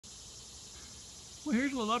Well,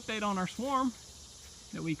 here's a little update on our swarm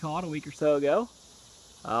that we caught a week or so ago.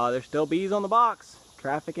 There's still bees on the box,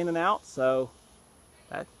 traffic in and out, so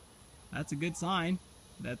that's a good sign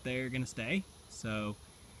that they're gonna stay. So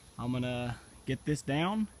I'm gonna get this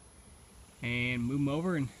down and move them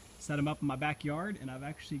over and set them up in my backyard. And I've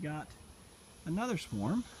actually got another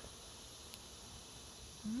swarm.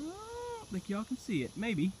 I don't think y'all can see it,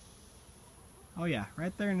 maybe. Oh yeah,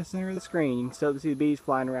 right there in the center of the screen. You can still see the bees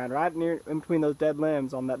flying around right near in between those dead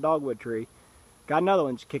limbs on that dogwood tree. Got another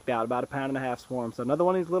one kicked out, about 1.5 pound swarm. So another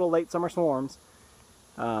one of these little late summer swarms.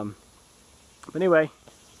 But anyway,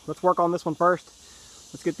 let's work on this one first.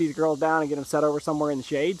 Let's get these girls down and get them set over somewhere in the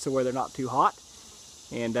shade so where they're not too hot.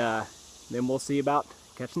 And then we'll see about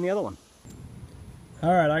catching the other one.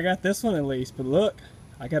 Alright, I got this one at least, but look,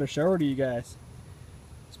 I gotta show her to you guys.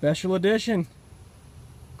 Special edition.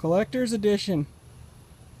 Collector's edition.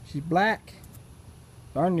 She's black.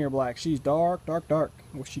 Darn near black. She's dark, dark, dark.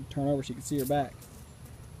 Wish she'd turn over so you could see her back.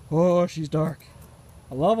 Oh, she's dark.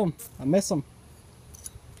 I love them. I miss them.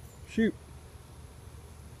 Shoot.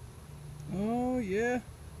 Oh, yeah.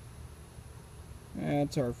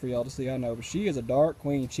 It's hard for y'all to see, I know, but she is a dark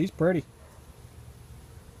queen. She's pretty.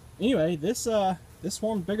 Anyway, this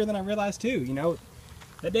swarm's bigger than I realized too. You know,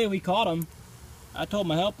 that day we caught them, I told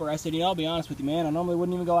my helper, I said, you know, I'll be honest with you, man, I normally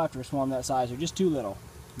wouldn't even go after a swarm that size. They're just too little.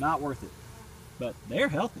 Not worth it. But they're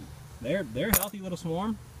healthy. They're a healthy little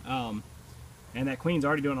swarm. And that queen's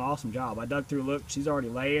already doing an awesome job. I dug through, look, she's already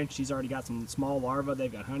laying. She's already got some small larvae.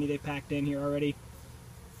 They've got honey they packed in here already.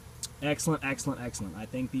 Excellent, excellent, excellent. I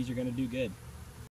think these are going to do good.